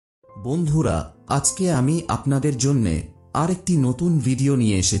বন্ধুরা, আজকে আমি আপনাদের জন্য আরেকটি নতুন ভিডিও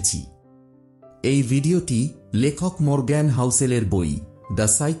নিয়ে এসেছি। এই ভিডিওটি লেখক মর্গ্যান হাউসেলের বই দ্য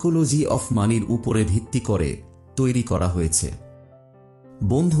সাইকোলজি অফ মানির উপরে ভিত্তি করে তৈরি করা হয়েছে।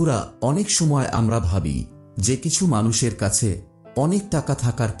 বন্ধুরা, অনেক সময় আমরা ভাবি যে কিছু মানুষের কাছে অনেক টাকা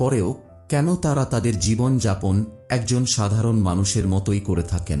থাকার পরেও কেন তারা তাদের জীবন যাপন একজন সাধারণ মানুষের মতোই করে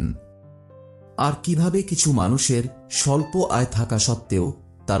থাকেন, আর কিভাবে কিছু মানুষের স্বল্প আয় থাকা সত্ত্বেও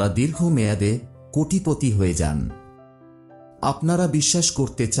তারা দীর্ঘমেয়াদে কোটিপতি হয়ে যান। আপনারা বিশ্বাস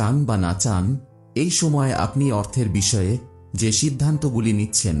করতে চান বা না চান, এই সময়ে আপনি অর্থের বিষয়ে যে সিদ্ধান্তগুলি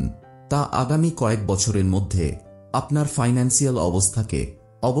নিচ্ছেন তা আগামী কয়েক বছরের মধ্যে আপনার ফাইন্যান্সিয়াল অবস্থাকে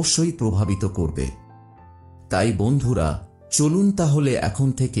অবশ্যই প্রভাবিত করবে। তাই বন্ধুরা, চলুন তাহলে এখন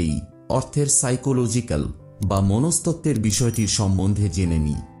থেকেই অর্থের সাইকোলজিক্যাল বা মনস্তত্ত্বের বিষয়টির সম্বন্ধে জেনে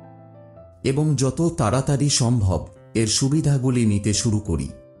নিই এবং যত তাড়াতাড়ি সম্ভব এর সুবিধাগুলি নিতে শুরু করি।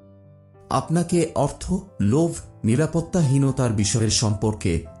 আপনাকে অর্থ, লোভ, নিরাপত্তাহীনতার বিষয়ের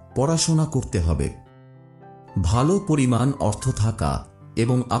সম্পর্কে পড়াশোনা করতে হবে। ভালো পরিমাণ অর্থ থাকা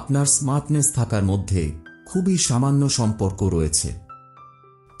এবং আপনার স্মার্টনেস থাকার মধ্যে খুবই সামান্য সম্পর্ক রয়েছে,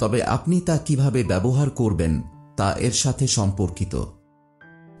 তবে আপনি তা কিভাবে ব্যবহার করবেন তা এর সাথে সম্পর্কিত।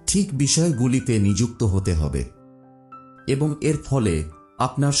 ঠিক বিষয়গুলিতে নিযুক্ত হতে হবে এবং এর ফলে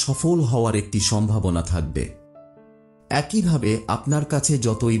আপনার সফল হওয়ার একটি সম্ভাবনা থাকবে। একইভাবে আপনার কাছে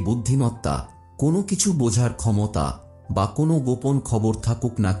যতই বুদ্ধিমত্তা, কোনো কিছু বোঝার ক্ষমতা বা কোনো গোপন খবর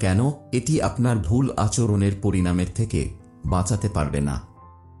থাকুক না কেন, এটি আপনার ভুল আচরণের পরিণামের থেকে বাঁচাতে পারবে না।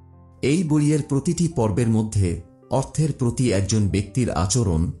 এই বইয়ের প্রতিটি পর্বের মধ্যে অর্থের প্রতি একজন ব্যক্তির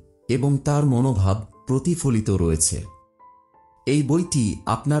আচরণ এবং তার মনোভাব প্রতিফলিত রয়েছে। এই বইটি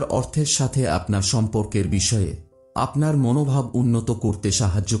আপনার অর্থের সাথে আপনার সম্পর্কের বিষয়ে আপনার মনোভাব উন্নত করতে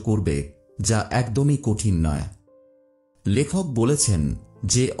সাহায্য করবে, যা একদমই কঠিন নয়। লেখক বলেছেন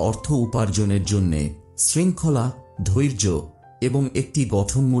যে অর্থ উপার্জনের জন্য শৃঙ্খলা, ধৈর্য এবং একটি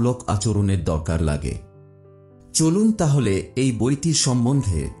গঠনমূলক আচরণের দরকার লাগে। চলুন তাহলে এই বইটির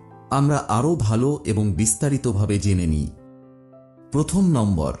সম্বন্ধে আমরা আরও ভালো এবং বিস্তারিতভাবে জেনে নিই। প্রথম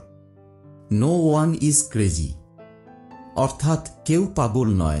নম্বর, নো ওয়ান ইজ ক্রেজি, অর্থাৎ কেউ পাগল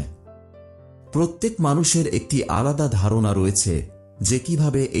নয়। প্রত্যেক মানুষের একটি আলাদা ধারণা রয়েছে যে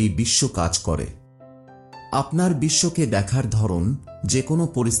কিভাবে এই বিশ্ব কাজ করে। আপনার বিশ্বকে দেখার ধরন, যে কোনো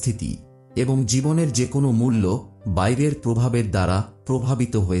পরিস্থিতি এবং জীবনের যে কোনো মূল্য বাইরের প্রভাবের দ্বারা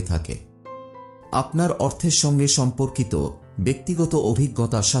প্রভাবিত হয়ে থাকে। আপনার অর্থের সঙ্গে সম্পর্কিত ব্যক্তিগত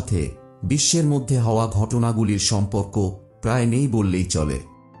অভিজ্ঞতার সাথে বিশ্বের মধ্যে হওয়া ঘটনাগুলির সম্পর্ক প্রায় নেই বললেই চলে।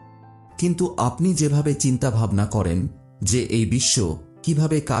 কিন্তু আপনি যেভাবে চিন্তাভাবনা করেন যে এই বিশ্ব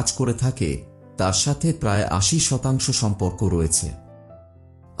কিভাবে কাজ করে থাকে তার সাথে প্রায় 80% সম্পর্ক রয়েছে।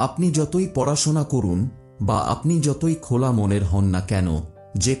 আপনি যতই পড়াশোনা করুন বা আপনি যতই খোলা মনের হন না কেন,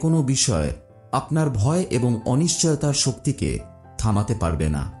 যে কোনো বিষয় আপনার ভয় এবং অনিশ্চয়তার শক্তিকে থামাতে পারবে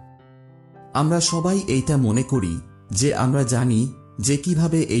না। আমরা সবাই এইটা মনে করি যে আমরা জানি যে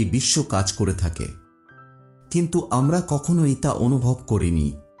কিভাবে এই বিশ্ব কাজ করে থাকে, কিন্তু আমরা কখনোই তা অনুভব করিনি।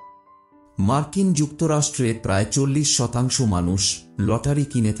 মার্কিন যুক্তরাষ্ট্রে প্রায় 40% মানুষ লটারি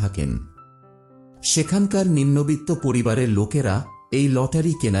কিনে থাকেন। সেখানকার নিম্নবিত্ত পরিবারের লোকেরা এই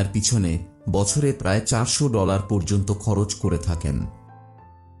লটারি কেনার পিছনে বছরে প্রায় $400 পর্যন্ত খরচ করে থাকেন,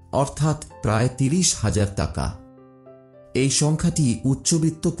 অর্থাৎ প্রায় 30,000 টাকা। এই সংখ্যাটি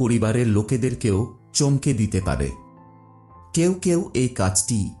উচ্চবিত্ত পরিবারের লোকেদেরকেও চমকে দিতে পারে। কেউ কেউ এই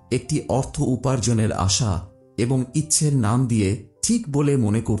কাজটি একটি অর্থ উপার্জনের আশা এবং ইচ্ছের নাম দিয়ে ঠিক বলে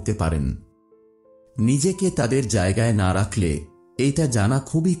মনে করতে পারেন। নিজেকে তাদের জায়গায় না রাখলে এইটা জানা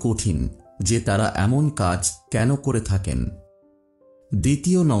খুবই কঠিন যে তারা এমন কাজ কেন করে থাকেন।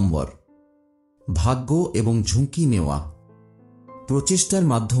 দ্বিতীয় নম্বর, ভাগ্য এবং ঝুঁকি নেওয়া। প্রচেষ্টার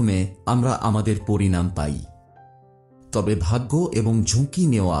মাধ্যমে আমরা আমাদের পরিণাম পাই, তবে ভাগ্য এবং ঝুঁকি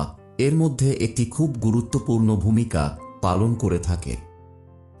নেওয়া এর মধ্যে একটি খুব গুরুত্বপূর্ণ ভূমিকা পালন করে থাকে।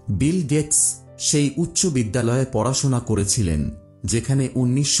 বিল গেটস সেই উচ্চ বিদ্যালয়ে পড়াশোনা করেছিলেন যেখানে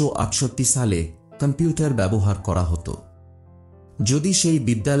 1968 সালে কম্পিউটার ব্যবহার করা হতো। যদি সেই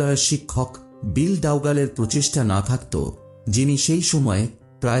বিদ্যালয়ের শিক্ষক বিল ডাউগালের প্রচেষ্টা না থাকত, যিনি সেই সময়ে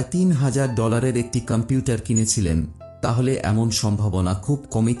প্রায় $3,000 একটি কম্পিউটার কিনেছিলেন, তাহলে এমন সম্ভাবনা খুব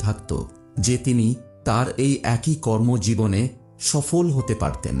কমই থাকত যে তিনি তার এই একই কর্মজীবনে সফল হতে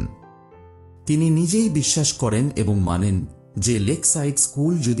পারতেন। তিনি নিজেই বিশ্বাস করেন এবং মানেন যে লেকসাইড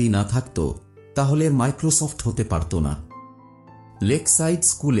স্কুল যদি না থাকত তাহলে মাইক্রোসফট হতে পারত না। লেকসাইড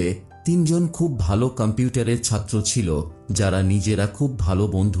স্কুলে 3 জন খুব ভালো কম্পিউটারের ছাত্র ছিল যারা নিজেরা খুব ভালো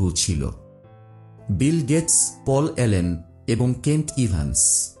বন্ধু ছিল: বিল গেটস, পল অ্যালেন এবং কেন্ট ইভান্স।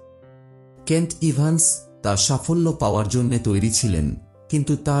 কেন্ট ইভান্স তার সাফল্য পাওয়ার জন্য তৈরি ছিলেন,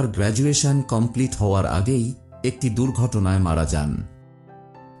 কিন্তু তার গ্র্যাজুয়েশন কমপ্লিট হওয়ার আগেই একটি দুর্ঘটনায় মারা যান।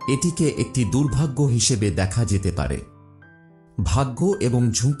 এটিকে একটি দুর্ভাগ্য হিসেবে দেখা যেতে পারে। ভাগ্য এবং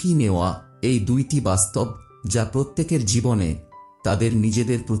ঝুঁকি নেওয়া এই দুইটি বাস্তব, যা প্রত্যেকের জীবনে তাদের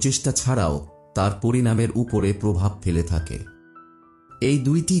নিজেদের প্রচেষ্টা ছাড়াও তার পরিণামের উপরে প্রভাব ফেলে থাকে। এই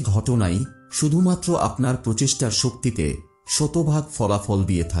দুইটি ঘটনাই শুধুমাত্র আপনার প্রচেষ্টার শক্তিতে শতভাগ ফলাফল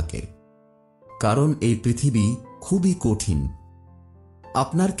দিয়ে থাকে। কারণ এই পৃথিবী খুবই কঠিন।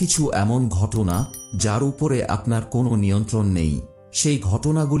 আপনার কিছু এমন ঘটনা যার উপরে আপনার কোনো নিয়ন্ত্রণ নেই, সেই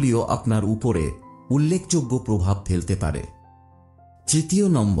ঘটনাগুলিও আপনার উপরে উল্লেখযোগ্য প্রভাব ফেলতে পারে। তৃতীয়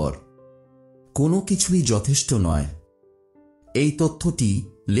নম্বর, কোনো কিছুই যথেষ্ট নয়। এই তথ্যটি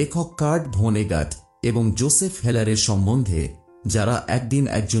লেখক কার্ট ভোনেগাট এবং জোসেফ হেলারের সম্বন্ধে, যারা একদিন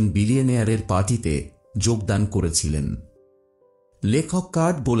একজন বিলিয়নিয়ারের পার্টিতে যোগদান করেছিলেন। লেখক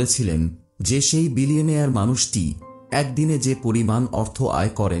কার্ট বলেছিলেন যে সেই বিলিয়নিয়ার মানুষটি একদিনে যে পরিমাণ অর্থ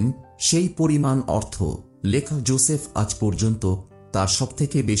আয় করেন, সেই পরিমাণ অর্থ লেখক জোসেফ আজ পর্যন্ত তার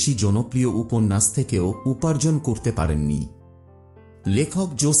সবথেকে বেশি জনপ্রিয় উপন্যাস থেকেও উপার্জন করতে পারেননি। লেখক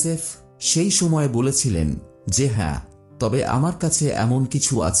জোসেফ সেই সময় বলেছিলেন যে হ্যাঁ, তবে আমার কাছে এমন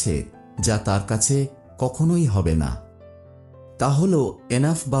কিছু আছে যা তার কাছে কখনোই হবে না। তা হল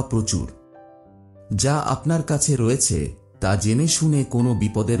এনাফ বা প্রচুর। যা আপনার কাছে রয়েছে তা জেনে শুনে কোনো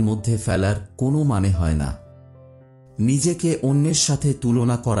বিপদের মধ্যে ফেলার কোনো মানে হয় না। নিজেকে অন্যের সাথে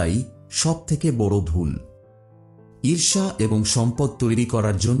তুলনা করাই সবথেকে বড় ভুল। ঈর্ষা এবং সম্পদ তৈরি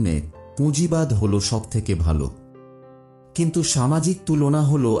করার জন্যে পুঁজিবাদ হল সবথেকে ভালো। কিন্তু সামাজিক তুলনা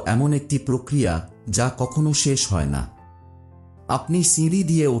হল এমন একটি প্রক্রিয়া যা কখনো শেষ হয় না। আপনি সিঁড়ি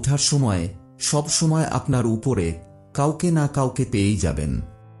দিয়ে ওঠার সময় সব সময় আপনার উপরে কাউকে না কাউকে পেয়েই যাবেন।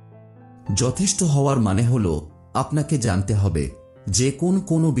 যথেষ্ট হওয়ার মানে হল আপনাকে জানতে হবে যে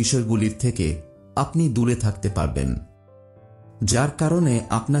কোন বিষয়গুলির থেকে আপনি দূরে থাকতে পারবেন, যার কারণে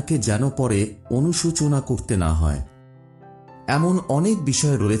আপনাকে যেন পরে অনুশোচনা করতে না হয়। এমন অনেক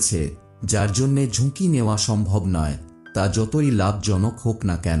বিষয় রয়েছে যার জন্যে ঝুঁকি নেওয়া সম্ভব নয়, তা যতই লাভজনক হোক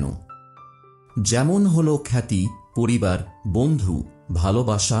না কেন। যেমন হল খ্যাতি, পরিবার, বন্ধু,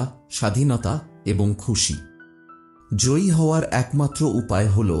 ভালোবাসা, স্বাধীনতা এবং খুশি। জয়ী হওয়ার একমাত্র উপায়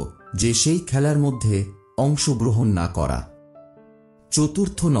হল যে সেই খেলার মধ্যে অংশগ্রহণ না করা।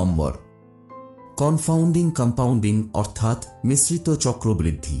 চতুর্থ নম্বর, কম্পাউন্ডিং অর্থাৎ মিশ্রিত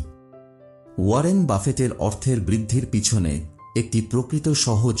চক্রবৃদ্ধি। ওয়ারেন বাফেটের অর্থের বৃদ্ধির পিছনে একটি প্রকৃত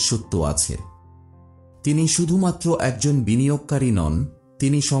সহজ সত্য আছে। তিনি শুধুমাত্র একজন বিনিয়োগকারী নন,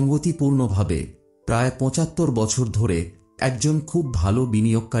 তিনি সঙ্গতিপূর্ণভাবে প্রায় ৭৫ বছর ধরে একজন খুব ভালো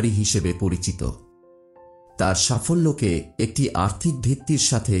বিনিয়োগকারী হিসেবে পরিচিত। তার সাফল্যকে একটি আর্থিক ভিত্তির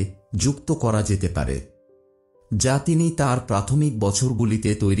সাথে যুক্ত করা যেতে পারে, যা তিনি তার প্রাথমিক বছরগুলিতে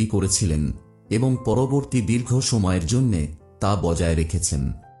তৈরি করেছিলেন এবং পরবর্তী দীর্ঘ সময়ের জন্য তা বজায় রেখেছেন।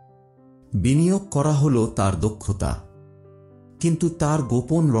 বিনিয়োগ করা হল তার দক্ষতা, কিন্তু তার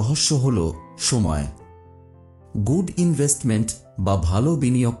গোপন রহস্য হল সময়। গুড ইনভেস্টমেন্ট বা ভালো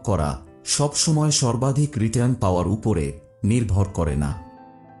বিনিয়োগ করা সবসময় সর্বাধিক রিটার্ন পাওয়ার উপরে নির্ভর করে না।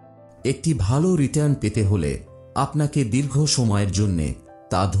 একটি ভালো রিটার্ন পেতে হলে আপনাকে দীর্ঘ সময়ের জন্য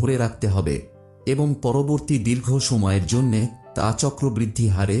তা ধরে রাখতে হবে এবং পরবর্তী দীর্ঘ সময়ের জন্য তা চক্রবৃদ্ধি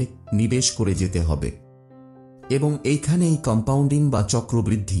হারে নিবেশ করে যেতে হবে। এবং এইখানেই কম্পাউন্ডিং বা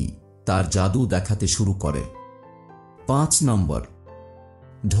চক্রবৃদ্ধি তার জাদু দেখাতে শুরু করে। ৫ নম্বর,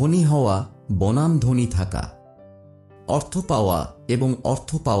 ধনী হওয়া বনাম ধনী থাকা। অর্থ পাওয়া এবং অর্থ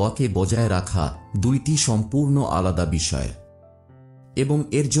পাওয়াকে বজায় রাখা দুইটি সম্পূর্ণ আলাদা বিষয়, এবং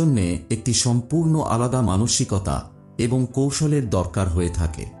এর জন্যে একটি সম্পূর্ণ আলাদা মানসিকতা এবং কৌশলের দরকার হয়ে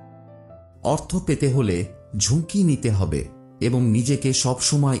থাকে। অর্থ পেতে হলে ঝুঁকি নিতে হবে এবং নিজেকে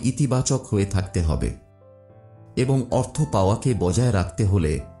সবসময় ইতিবাচক হয়ে থাকতে হবে, এবং অর্থ পাওয়াকে বজায় রাখতে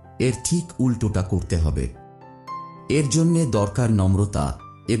হলে এর ঠিক উল্টোটা করতে হবে। এর জন্যে দরকার নম্রতা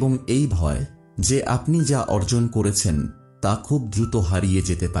এবং এই ভয় যে আপনি যা অর্জন করেছেন তা খুব দ্রুত হারিয়ে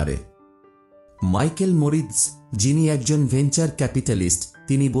যেতে পারে। মাইকেল মরিৎজ, যিনি একজন ভেঞ্চার ক্যাপিটালিস্ট,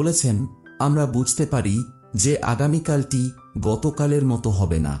 তিনি বলেছেন, আমরা বুঝতে পারি যে আগামীকালটি গতকালের মতো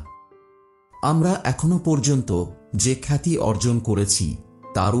হবে না। আমরা এখনো পর্যন্ত যে খ্যাতি অর্জন করেছি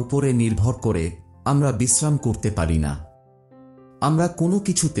তার উপরে নির্ভর করে আমরা বিশ্রাম করতে পারি না। আমরা কোনো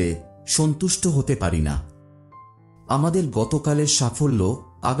কিছুতে সন্তুষ্ট হতে পারি না। আমাদের গতকালের সাফল্য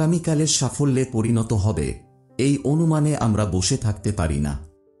আগামীকালের সাফল্যে পরিণত হবে এই অনুমানে আমরা বসে থাকতে পারি না।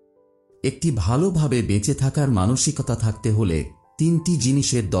 একটি ভালোভাবে বেঁচে থাকার মানসিকতা থাকতে হলে 3টি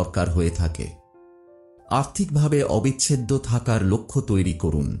জিনিসের দরকার হয়ে থাকে। আর্থিকভাবে অবিচ্ছেদ্য থাকার লক্ষ্য তৈরি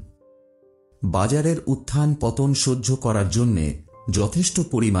করুন। বাজারের উত্থান পতন সহ্য করার জন্যে যথেষ্ট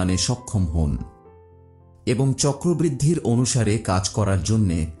পরিমাণে সক্ষম হন। এবং চক্রবৃদ্ধির অনুসারে কাজ করার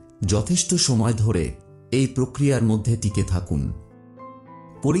জন্যে যথেষ্ট সময় ধরে এই প্রক্রিয়ার মধ্যে টিকে থাকুন।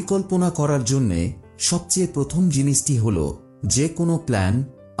 পরিকল্পনা করার জন্যে সবচেয়ে প্রথম জিনিসটি হল যে কোনো প্ল্যান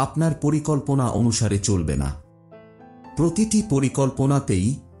আপনার পরিকল্পনা অনুসারে চলবে না। প্রতিটি পরিকল্পনাতেই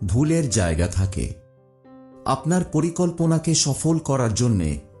ভুলের জায়গা থাকে। আপনার পরিকল্পনাকে সফল করার জন্যে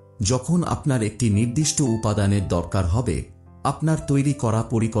যখন আপনার একটি নির্দিষ্ট উপাদানের দরকার হবে, আপনার তৈরি করা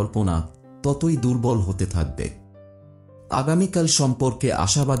পরিকল্পনা ততই দুর্বল হতে থাকবে। আগামীকাল সম্পর্কে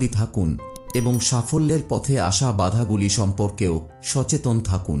আশাবাদী থাকুন এবং সাফল্যের পথে আসা বাধাগুলি সম্পর্কেও সচেতন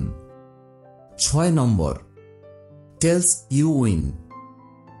থাকুন। 6 নম্বর, টেলস ইউ উইন।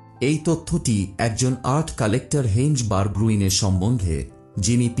 এই তথ্যটি একজন আর্ট কালেক্টর হেইঞ্জ বারগ্রুইনের সম্বন্ধে,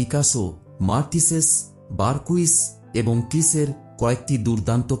 যিনি পিকাসো, মার্টিসেস, বারকুইস এবং ক্লিসের কয়েকটি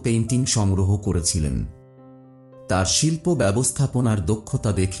দুর্দান্ত পেইন্টিং সংগ্রহ করেছিলেন। তার শিল্প ব্যবস্থাপনার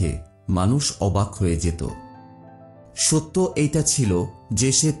দক্ষতা দেখে মানুষ অবাক হয়ে যেত। সত্য এইটা ছিল যে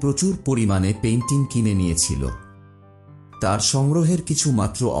সে প্রচুর পরিমাণে পেইন্টিং কিনে নিয়েছিল। তার সংগ্রহের কিছু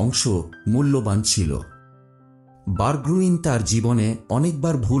মাত্র অংশ মূল্যবান ছিল। বারগ্রুইন তার জীবনে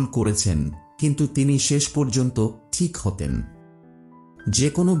অনেকবার ভুল করেছেন, কিন্তু তিনি শেষ পর্যন্ত ঠিক হতেন। যে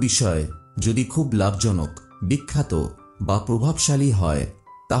কোনো বিষয় যদি খুব লাভজনক, বিখ্যাত বা প্রভাবশালী হয়,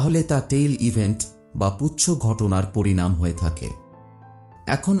 তাহলে তা টেইল ইভেন্ট বা পুচ্ছ ঘটনার পরিণাম হয়ে থাকে।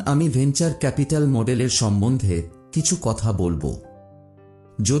 এখন আমি ভেঞ্চার ক্যাপিটাল মডেলের সম্বন্ধে কিছু কথা বলবো।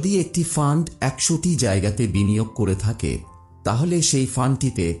 যদি একটি ফান্ড 100টি জায়গাতে বিনিয়োগ করে থাকে, তাহলে সেই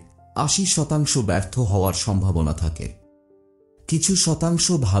ফান্ডটিতে 80% ব্যর্থ হওয়ার সম্ভাবনা থাকে। কিছু শতাংশ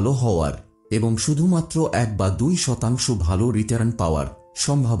ভালো হওয়ার এবং শুধুমাত্র 1 বা 2% ভালো রিটার্ন পাওয়ার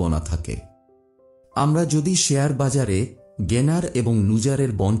সম্ভাবনা থাকে। আমরা যদি শেয়ার বাজারে গেনার এবং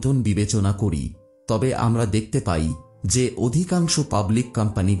লুজারের বণ্টন বিবেচনা করি, তবে আমরা দেখতে পাই যে অধিকাংশ পাবলিক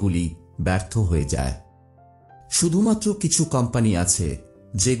কোম্পানিগুলি ব্যর্থ হয়ে যায়। শুধুমাত্র কিছু কোম্পানি আছে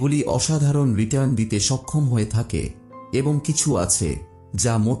যেগুলি অসাধারণ রিটার্ন দিতে সক্ষম হয়ে থাকে এবং কিছু আছে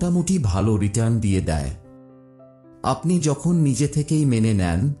যা মোটামুটি ভালো রিটার্ন দিয়ে দেয়। আপনি যখন নিজে থেকেই মেনে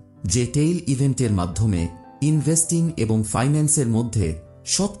নেন যে টেইল ইভেন্টের মাধ্যমে ইনভেস্টিং এবং ফাইন্যান্সের মধ্যে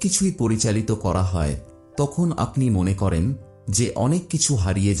সবকিছুই পরিচালিত করা হয়, তখন আপনি মনে করেন যে অনেক কিছু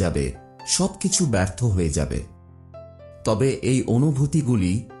হারিয়ে যাবে, সবকিছু ব্যর্থ হয়ে যাবে। তবে এই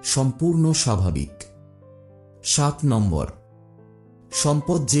অনুভূতিগুলি সম্পূর্ণ স্বাভাবিক। 7 নম্বর,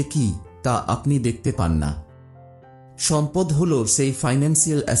 সম্পদ যে কি তা আপনি দেখতে পান না। সম্পদ হল সেই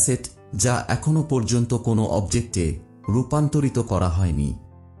ফাইন্যান্সিয়াল অ্যাসেট যা এখনো পর্যন্ত কোনো অবজেক্টে রূপান্তরিত করা হয়নি।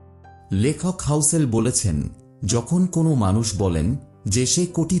 লেখক হাউসেল বলেছেন, যখন কোনো মানুষ বলেন যে সে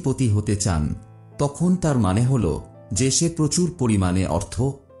কোটিপতি হতে চান, তখন তার মানে হল যে সে প্রচুর পরিমাণে অর্থ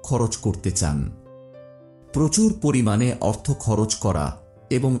খরচ করতে চান। প্রচুর পরিমাণে অর্থ খরচ করা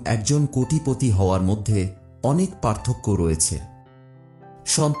এবং একজন কোটিপতি হওয়ার মধ্যে অনেক পার্থক্য রয়েছে।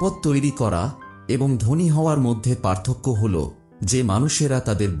 সম্পদ তৈরি করা এবং ধনী হওয়ার মধ্যে পার্থক্য হল যে মানুষেরা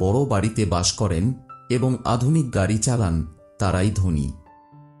তাদের বড় বাড়িতে বাস করেন এবং আধুনিক গাড়ি চালান, তারাই ধনী।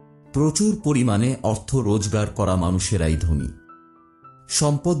 প্রচুর পরিমাণে অর্থ রোজগার করা মানুষেরাই ধনী।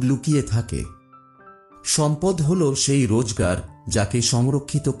 সম্পদ লুকিয়ে থাকে। সম্পদ হল সেই রোজগার যাকে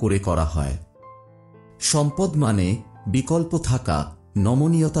সংরক্ষিত করে করা হয়। সম্পদ মানে বিকল্প থাকা,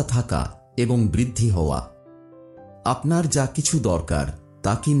 নমনীয়তা থাকা এবং বৃদ্ধি হওয়া। আপনার যা কিছু দরকার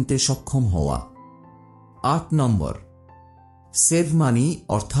তা কিনতে সক্ষম হওয়া। 8 নম্বর, সেভ মানি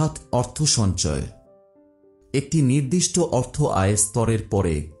অর্থাৎ অর্থ সঞ্চয়। একটি নির্দিষ্ট অর্থ আয় স্তরের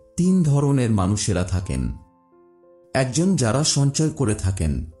পরে 3 ধরনের মানুষেরা থাকেন। একজন যারা সঞ্চয় করে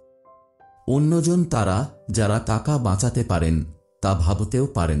থাকেন, অন্যজন তারা যারা টাকা বাঁচাতে পারেন তা ভাবতেও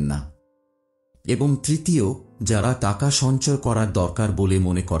পারেন না, এবং তৃতীয় যারা টাকা সঞ্চয় করার দরকার বলে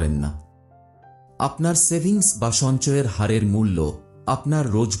মনে করেন না। আপনার সেভিংস বা সঞ্চয়ের হারের মূল্য আপনার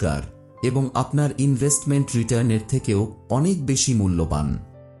রোজগার এবং আপনার ইনভেস্টমেন্ট রিটার্নের থেকেও অনেক বেশি মূল্যবান।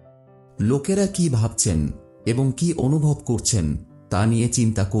 লোকেরা কি ভাবছেন এবং কি অনুভব করছেন তা নিয়ে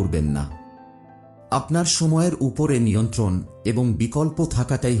চিন্তা করবেন না। আপনার সময়ের উপরে নিয়ন্ত্রণ এবং বিকল্প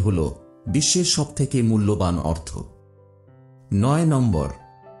থাকাটাই হল বিশ্বের সবথেকে মূল্যবান অর্থ। 9 নম্বর,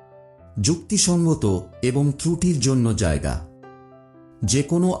 যুক্তিসঙ্গত এবং ত্রুটির জন্য জায়গা। যে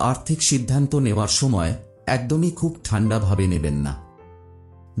কোনো আর্থিক সিদ্ধান্ত নেওয়ার সময় একদমই খুব ঠান্ডাভাবে নেবেন না।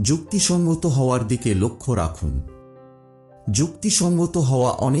 যুক্তিসঙ্গত হওয়ার দিকে লক্ষ্য রাখুন। যুক্তিসঙ্গত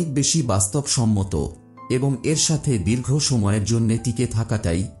হওয়া অনেক বেশি বাস্তবসম্মত এবং এর সাথে দীর্ঘ সময়ের জন্য টিকে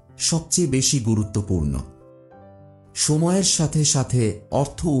থাকাটাই সবচেয়ে বেশি গুরুত্বপূর্ণ। সময়ের সাথে সাথে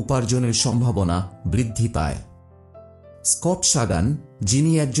অর্থ উপার্জনের সম্ভাবনা বৃদ্ধি পায়। স্কট সাগান,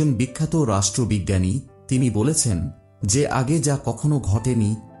 যিনি একজন বিখ্যাত রাষ্ট্রবিজ্ঞানী, তিনি বলেছেন যে আগে যা কখনো ঘটেনি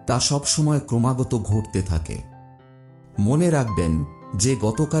তা সবসময় ক্রমাগত ঘটতে থাকে। মনে রাখবেন যে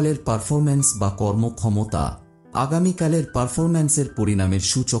গতকালের পারফরম্যান্স বা কর্মক্ষমতা আগামীকালের পারফরম্যান্সের পরিণামের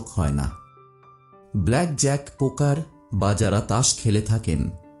সূচক হয় না। ব্ল্যাক জ্যাক পোকার বা যারা তাস খেলে থাকেন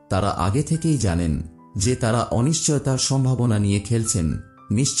তারা আগে থেকেই জানেন যে তারা অনিশ্চয়তার সম্ভাবনা নিয়ে খেলছেন,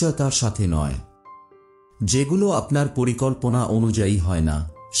 নিশ্চয়তার সাথে নয়। যেগুলো আপনার পরিকল্পনা অনুযায়ী হয় না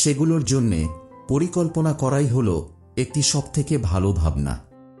সেগুলোর জন্যে পরিকল্পনা করাই হলো একটি সবথেকে ভালো ভাবনা।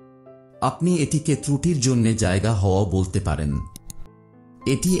 আপনি এটিকে ত্রুটির জন্যে জায়গা হওয়া বলতে পারেন।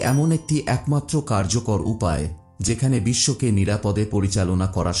 এটি এমন একটি একমাত্র কার্যকর উপায় যেখানে বিশ্বকে নিরাপদে পরিচালনা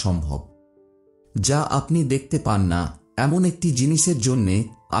করা সম্ভব। যা আপনি দেখতে পান না এমন একটি জিনিসের জন্যে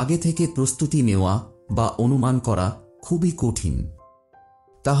আগে থেকে প্রস্তুতি নেওয়া বা অনুমান করা খুবই কঠিন।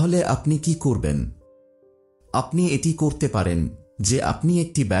 তাহলে আপনি কি করবেন? আপনি এটি করতে পারেন যে আপনি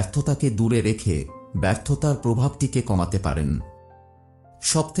একটি ব্যর্থতাকে দূরে রেখে ব্যর্থতার প্রভাবটিকে কমাতে পারেন।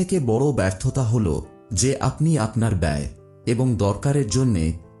 সবথেকে বড় ব্যর্থতা হল যে আপনি আপনার ব্যয় এবং দরকারের জন্যে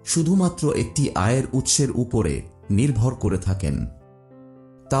শুধুমাত্র একটি আয়ের উৎসের উপরে নির্ভর করে থাকেন,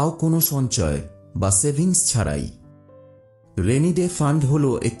 তাও কোনো সঞ্চয় বা সেভিংস ছাড়াই। রেনি ডে ফান্ড হল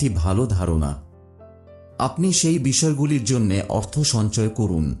একটি ভালো ধারণা। আপনি সেই বিষয়গুলির জন্য অর্থ সঞ্চয়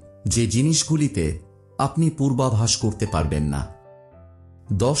করুন যে জিনিসগুলিতে আপনি পূর্বাভাস করতে পারবেন না।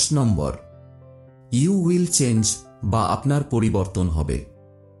 10 নম্বর, ইউ উইল চেঞ্জ বা আপনার পরিবর্তন হবে।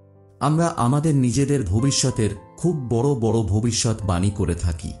 আমরা আমাদের নিজেদের ভবিষ্যতের খুব বড় বড় ভবিষ্যৎবাণী করে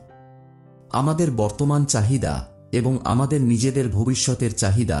থাকি। আমাদের বর্তমান চাহিদা এবং আমাদের নিজেদের ভবিষ্যতের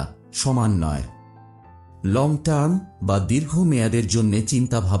চাহিদা সমান নয়। লং টার্ম বা দীর্ঘমেয়াদের জন্য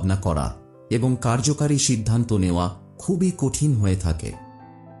চিন্তা ভাবনা করা এবং কার্যকারী সিদ্ধান্ত নেওয়া খুবই কঠিন হয়ে থাকে।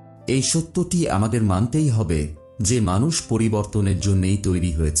 এই সত্যটি আমাদের মানতেই হবে যে মানুষ পরিবর্তনের জন্যই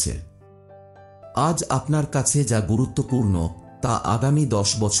তৈরি হয়েছে। আজ আপনার কাছে যা গুরুত্বপূর্ণ তা আগামী 10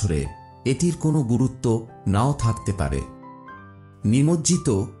 বছরে এটির কোনো গুরুত্ব নাও থাকতে পারে। নিমজ্জিত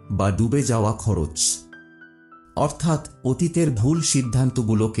বা ডুবে যাওয়া খরচ, অর্থাৎ অতীতের ভুল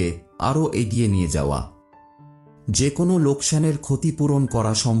সিদ্ধান্তগুলোকে আরও এগিয়ে নিয়ে যাওয়া। যে কোনো লোকসানের ক্ষতিপূরণ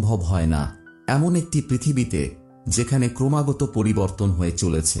করা সম্ভব হয় না এমন একটি পৃথিবীতে যেখানে ক্রমাগত পরিবর্তন হয়ে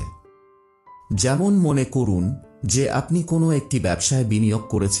চলেছে। যেমন মনে করুন যে আপনি কোনো একটি ব্যবসায় বিনিয়োগ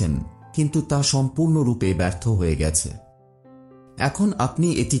করেছেন কিন্তু তা সম্পূর্ণরূপে ব্যর্থ হয়ে গেছে। এখন আপনি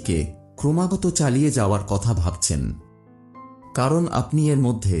এটিকে ক্রমাগত চালিয়ে যাওয়ার কথা ভাবছেন, কারণ আপনি এর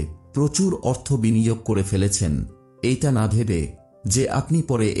মধ্যে প্রচুর অর্থ বিনিয়োগ করে ফেলেছেন, এইটা না ভেবে যে আপনি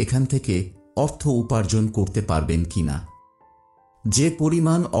পরে এখান থেকে অর্থ উপার্জন করতে পারবেন কিনা। যে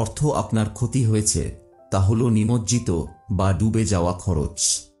পরিমাণ অর্থ আপনার ক্ষতি হয়েছে তা হল নিমজ্জিত বা ডুবে যাওয়া খরচ।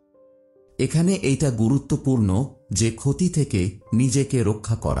 এখানে এইটা গুরুত্বপূর্ণ যে ক্ষতি থেকে নিজেকে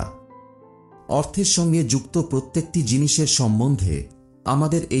রক্ষা করা। অর্থের সঙ্গে যুক্ত প্রত্যেকটি জিনিসের সম্বন্ধে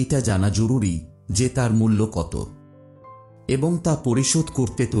আমাদের এইটা জানা জরুরি যে তার মূল্য কত এবং তা পরিশোধ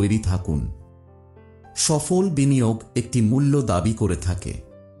করতে তৈরি থাকুন। সফল বিনিয়োগ একটি মূল্য দাবি করে থাকে,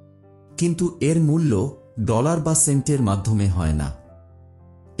 কিন্তু এর মূল্য ডলার বা সেন্টের মাধ্যমে হয় না।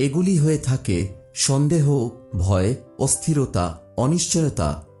 এগুলি হয়ে থাকে সন্দেহ, ভয়, অস্থিরতা, অনিশ্চয়তা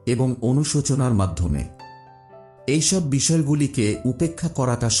এবং অনুশোচনার মাধ্যমে। এইসব বিষয়গুলিকে উপেক্ষা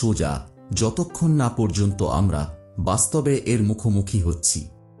করাটা সোজা যতক্ষণ না পর্যন্ত আমরা বাস্তবে এর মুখোমুখি হচ্ছি।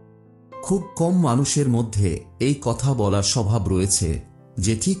 খুব কম মানুষের মধ্যে এই কথা বলার স্বভাব রয়েছে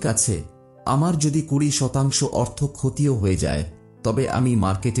যে ঠিক আছে, আমার যদি 20% অর্থ ক্ষতিও হয়ে যায় তবে আমি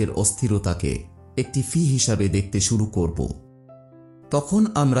মার্কেটের অস্থিরতাকে একটি ফি হিসাবে দেখতে শুরু করব। তখন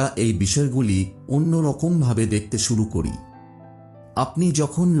আমরা এই বিষয়গুলি অন্যরকমভাবে দেখতে শুরু করি। আপনি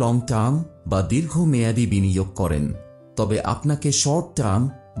যখন লং টার্ম বা দীর্ঘমেয়াদী বিনিয়োগ করেন তবে আপনাকে শর্ট টার্ম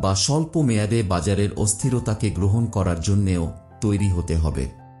বা স্বল্প মেয়াদে বাজারের অস্থিরতাকে গ্রহণ করার জন্যেও তৈরি হতে হবে।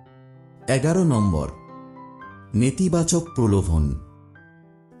 11 নম্বর, নেতিবাচক প্রলোভন।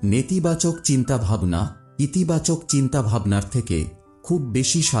 নেতিবাচক চিন্তাভাবনা ইতিবাচক চিন্তাভাবনার থেকে খুব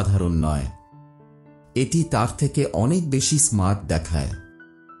বেশি সাধারণ নয়। এটি তার থেকে অনেক বেশি স্মার্ট দেখায়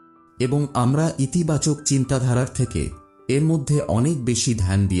এবং আমরা ইতিবাচক চিন্তাধারার থেকে এর মধ্যে অনেক বেশি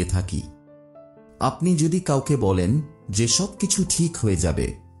ধ্যান দিয়ে থাকি। আপনি যদি কাউকে বলেন যে সবকিছু ঠিক হয়ে যাবে,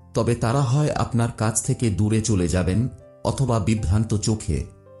 তবে তারা হয় আপনার কাছ থেকে দূরে চলে যাবেন অথবা বিভ্রান্ত চোখে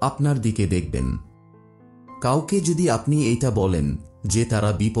আপনার দিকে দেখবেন। কাউকে যদি আপনি এইটা বলেন যে তারা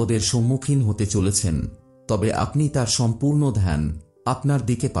বিপদের সম্মুখীন হতে চলেছেন, তবে আপনি তার সম্পূর্ণ ধ্যান আপনার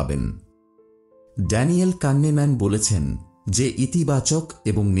দিকে পাবেন। ড্যানিয়েল কাহনেম্যান বলেছেন যে ইতিবাচক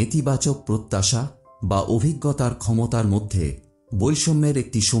এবং নেতিবাচক প্রত্যাশা বা অভিজ্ঞতার ক্ষমতার মধ্যে বৈষম্যের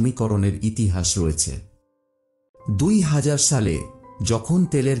একটি সমীকরণের ইতিহাস রয়েছে। 2000 সালে যখন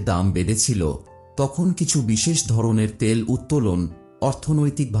তেলের দাম বেড়েছিল তখন কিছু বিশেষ ধরনের তেল উত্তোলন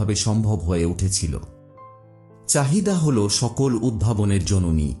অর্থনৈতিকভাবে সম্ভব হয়ে উঠেছিল। চাহিদা হল সকল উদ্ভাবনের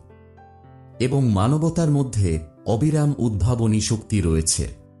জননী এবং মানবতার মধ্যে অবিরাম উদ্ভাবনী শক্তি রয়েছে।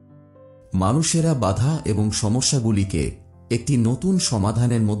 মানুষেরা বাধা এবং সমস্যাগুলিকে একটি নতুন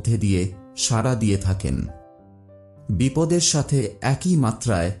সমাধানের মধ্যে দিয়ে সাড়া দিয়ে থাকেন। বিপদের সাথে একই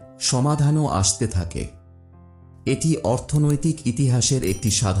মাত্রায় সমাধানও আসতে থাকে। এটি অর্থনৈতিক ইতিহাসের একটি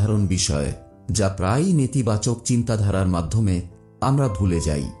সাধারণ বিষয়, যা প্রায়ই নেতিবাচক চিন্তাধারার মাধ্যমে আমরা ভুলে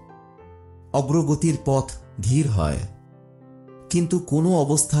যাই। অগ্রগতির পথ ধীর হয়, কিন্তু কোনো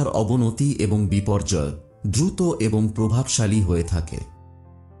অবস্থার অবনতি এবং বিপর্যয় দ্রুত এবং প্রভাবশালী হয়ে থাকে।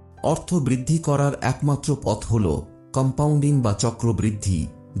 অর্থ বৃদ্ধি করার একমাত্র পথ হল কম্পাউন্ডিং বা চক্রবৃদ্ধি,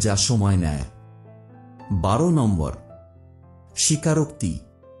 যা সময় নেয়। 12 নম্বর, স্বীকারোক্তি।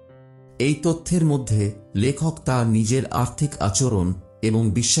 এই তথ্যের মধ্যে লেখক তার নিজের আর্থিক আচরণ এবং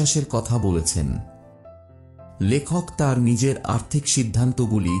বিশ্বাসের কথা বলেছেন। লেখক তার নিজের আর্থিক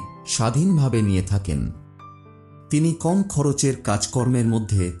সিদ্ধান্তগুলি স্বাধীনভাবে নিয়ে থাকেন। তিনি কম খরচের কাজকর্মের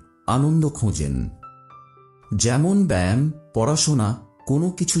মধ্যে আনন্দ খোঁজেন, যেমন ব্যায়াম, পড়াশোনা, কোনো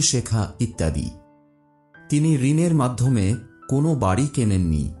কিছু শেখা ইত্যাদি। তিনি ঋণের মাধ্যমে কোনো বাড়ি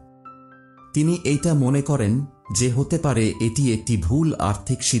কেনেননি। তিনি এইটা মনে করেন যে হতে পারে এটি একটি ভুল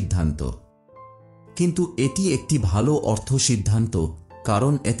আর্থিক সিদ্ধান্ত, কিন্তু এটি একটি ভালো অর্থ সিদ্ধান্ত,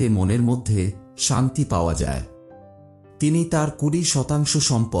 কারণ এতে মনের মধ্যে শান্তি পাওয়া যায়। তিনি তার 20%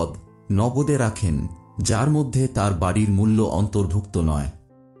 সম্পদ নগদে রাখেন, যার মধ্যে তার বাড়ির মূল্য অন্তর্ভুক্ত নয়।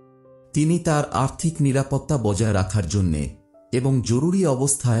 তিনি তার আর্থিক নিরাপত্তা বজায় রাখার জন্যে এবং জরুরি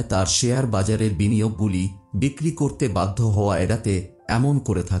অবস্থায় তার শেয়ার বাজারের বিনিয়োগগুলি বিক্রি করতে বাধ্য হওয়া এড়াতে এমন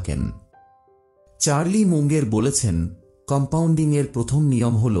করে থাকেন। চার্লি মুঙ্গের বলেছেন, কম্পাউন্ডিংয়ের প্রথম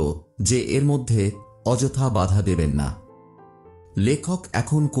নিয়ম হল যে এর মধ্যে অযথা বাধা দেবেন না। লেখক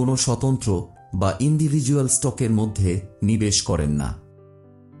এখন কোনো স্বতন্ত্র বা ইন্ডিভিজুয়াল স্টকের মধ্যে নিবেশ করেন না।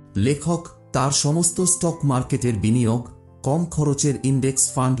 লেখক তার সমস্ত স্টক মার্কেটের বিনিয়োগ কম খরচের ইন্ডেক্স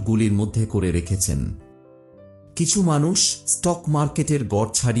ফান্ডগুলির মধ্যে করে রেখেছেন। কিছু মানুষ স্টক মার্কেটের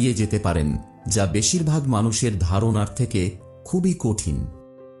গড় ছাড়িয়ে যেতে পারেন, যা বেশিরভাগ মানুষের ধারণার থেকে খুবই কঠিন।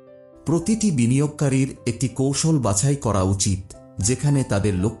 প্রতিটি বিনিয়োগকারীর একটি কৌশল বাছাই করা উচিত, যেখানে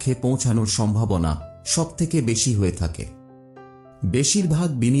তাদের লক্ষ্যে পৌঁছানোর সম্ভাবনা সবথেকে বেশি হয়ে থাকে। বেশিরভাগ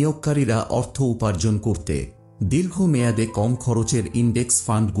বিনিয়োগকারীরা অর্থ উপার্জন করতে দীর্ঘমেয়াদে কম খরচের ইন্ডেক্স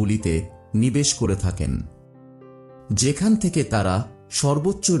ফান্ডগুলিতে নিবেশ করে থাকেন, যেখান থেকে তারা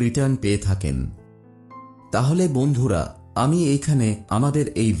সর্বোচ্চ রিটার্ন পেয়ে থাকেন। তাহলে বন্ধুরা, আমি এইখানে আমাদের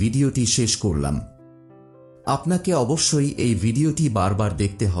এই ভিডিওটি শেষ করলাম। আপনাকে অবশ্যই এই ভিডিওটি বারবার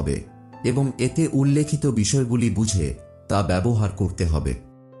দেখতে হবে এবং এতে উল্লেখিত বিষয়গুলি বুঝে তা ব্যবহার করতে হবে।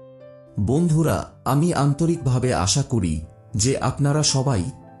 বন্ধুরা, আমি আন্তরিকভাবে আশা করি যে আপনারা সবাই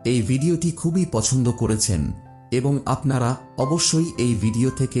এই ভিডিওটি খুবই পছন্দ করেছেন এবং আপনারা অবশ্যই এই ভিডিও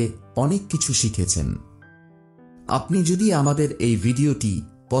থেকে অনেক কিছু শিখেছেন। আপনি যদি আমাদের এই ভিডিওটি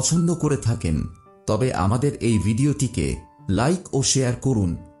পছন্দ করে থাকেন, তবে আমাদের এই ভিডিওটিকে লাইক ও শেয়ার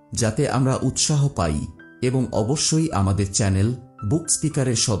করুন, যাতে আমরা উৎসাহ পাই, এবং অবশ্যই আমাদের চ্যানেল বুক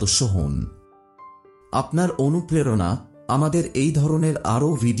স্পিকারের সদস্য হন। আপনার অনুপ্রেরণা আমাদের এই ধরনের আরও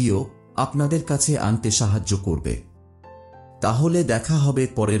ভিডিও আপনাদের কাছে আনতে সাহায্য করবে। তাহলে দেখা হবে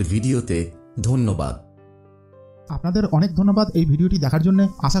পরের ভিডিওতে। ধন্যবাদ। আপনাদের অনেক ধন্যবাদ এই ভিডিওটি দেখার জন্য।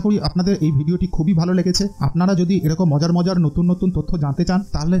 আশা করি আপনাদের এই ভিডিওটি খুবই ভালো লেগেছে। আপনারা যদি এরকম মজার মজার নতুন নতুন তথ্য জানতে চান,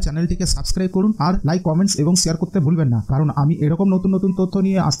 তাহলে চ্যানেলটিকে সাবস্ক্রাইব করুন আর লাইক, কমেন্টস এবং শেয়ার করতে ভুলবেন না, কারণ আমি এরকম নতুন নতুন তথ্য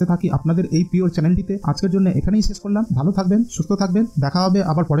নিয়ে আসতে থাকি আপনাদের এই প্রিয় চ্যানেলটিতে। আজকের জন্য এখানেই শেষ করলাম। ভালো থাকবেন, সুস্থ থাকবেন। দেখা হবে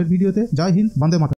আবার পরের ভিডিওতে। জয় হিন্দ, বন্দে মাতরম।